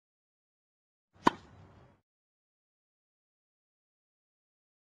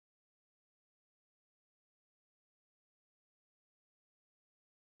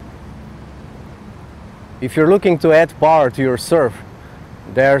if you're looking to add power to your serve,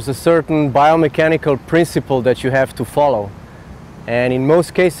 there's a certain biomechanical principle that you have to follow. And in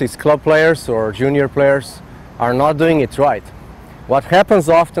most cases, club players or junior players are not doing it right. What happens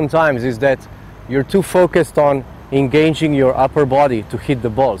oftentimes is that you're too focused on engaging your upper body to hit the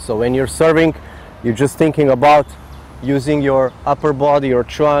ball. So when you're serving, you're just thinking about using your upper body, your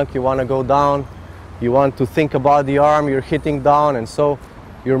trunk, you want to go down, you want to think about the arm you're hitting down, and so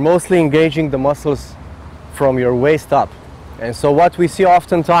you're mostly engaging the muscles from your waist up. And so what we see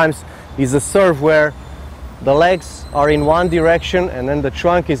oftentimes is a serve where the legs are in one direction and then the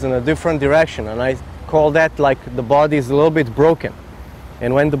trunk is in a different direction, and I call that like the body is a little bit broken.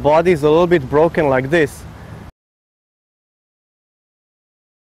 And when the body is a little bit broken like this,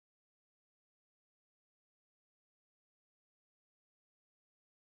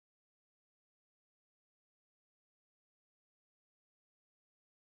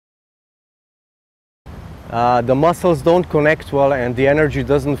 the muscles don't connect well and the energy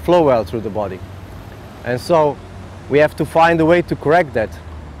doesn't flow well through the body. And so we have to find a way to correct that,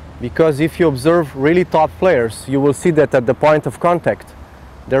 because if you observe really top players, you will see that at the point of contact,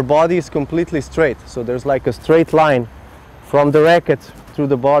 their body is completely straight. So there's like a straight line from the racket through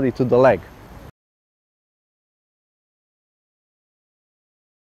the body to the leg.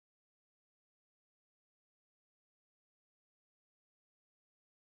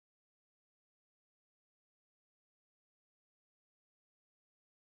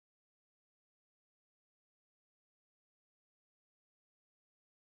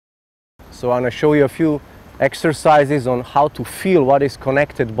 So I want to show you a few exercises on how to feel what is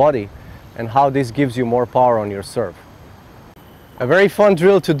connected body and how this gives you more power on your serve. A very fun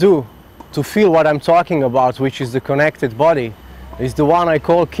drill to do to feel what I'm talking about, which is the connected body, is the one I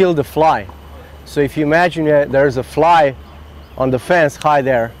call kill the fly. So if you imagine there's a fly on the fence high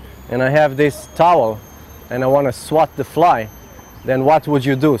there, and I have this towel and I want to swat the fly, then what would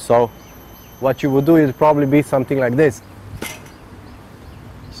you do? So what you would do is probably be something like this.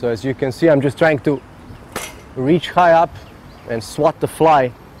 So as you can see, I'm just trying to reach high up and swat the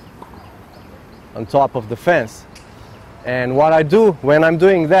fly on top of the fence. And what I do when I'm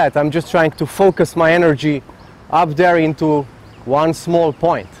doing that, I'm just trying to focus my energy up there into one small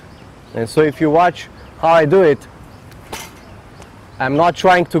point. And so if you watch how I do it, I'm not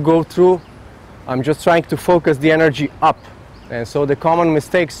trying to go through, I'm just trying to focus the energy up. And so the common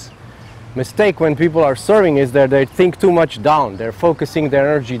mistake when people are serving is that they think too much down. They're focusing their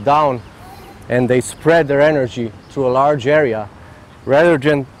energy down and they spread their energy through a large area rather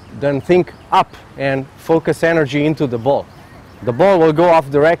than think up and focus energy into the ball. The ball will go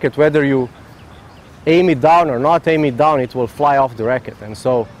off the racket whether you aim it down or not aim it down, it will fly off the racket. And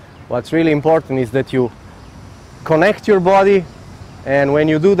so what's really important is that you connect your body, and when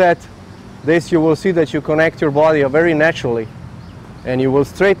you do that, you will see that you connect your body very naturally. And you will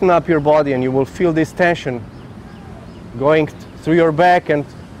straighten up your body and you will feel this tension going through your back and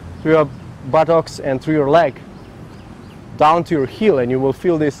through your buttocks and through your leg down to your heel, and you will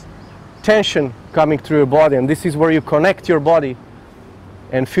feel this tension coming through your body, and this is where you connect your body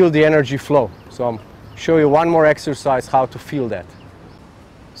and feel the energy flow. So I'll show you one more exercise how to feel that.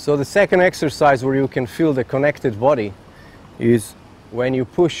 So the second exercise where you can feel the connected body is when you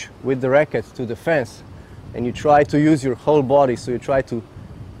push with the racket to the fence and you try to use your whole body. So you try to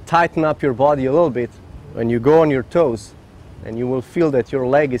tighten up your body a little bit when you go on your toes, and you will feel that your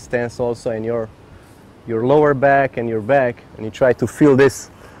leg is tense also, and your lower back and your back, and you try to feel this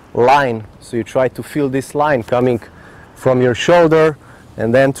line. So you try to feel this line coming from your shoulder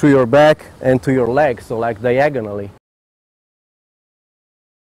and then through your back and to your leg, so like diagonally.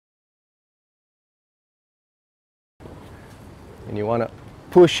 And you want to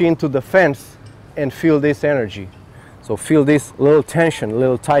push into the fence and feel this energy. So feel this little tension,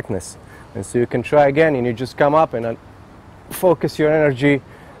 little tightness. And so you can try again, and you just come up and focus your energy,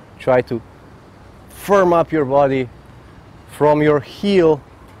 try to firm up your body from your heel.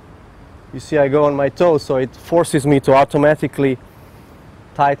 You see I go on my toes, so it forces me to automatically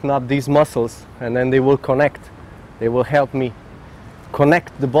tighten up these muscles, and then they will connect. They will help me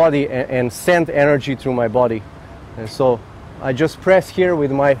connect the body and send energy through my body. And so I just press here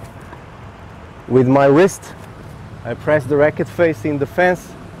with my wrist. I press the racket face in the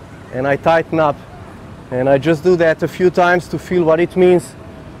fence and I tighten up, and I just do that a few times to feel what it means,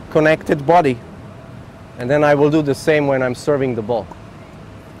 connected body. And then I will do the same when I'm serving the ball.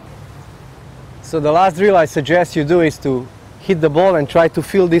 So the last drill I suggest you do is to hit the ball and try to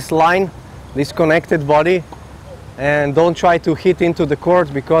feel this line, this connected body, and don't try to hit into the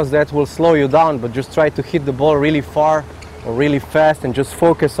court because that will slow you down, but just try to hit the ball really far or really fast and just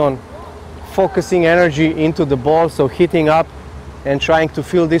focus on focusing energy into the ball, so hitting up and trying to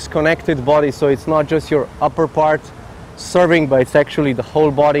feel this connected body, so it's not just your upper part serving, but it's actually the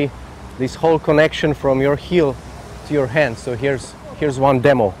whole body, this whole connection from your heel to your hand. So here's one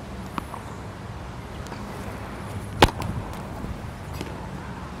demo.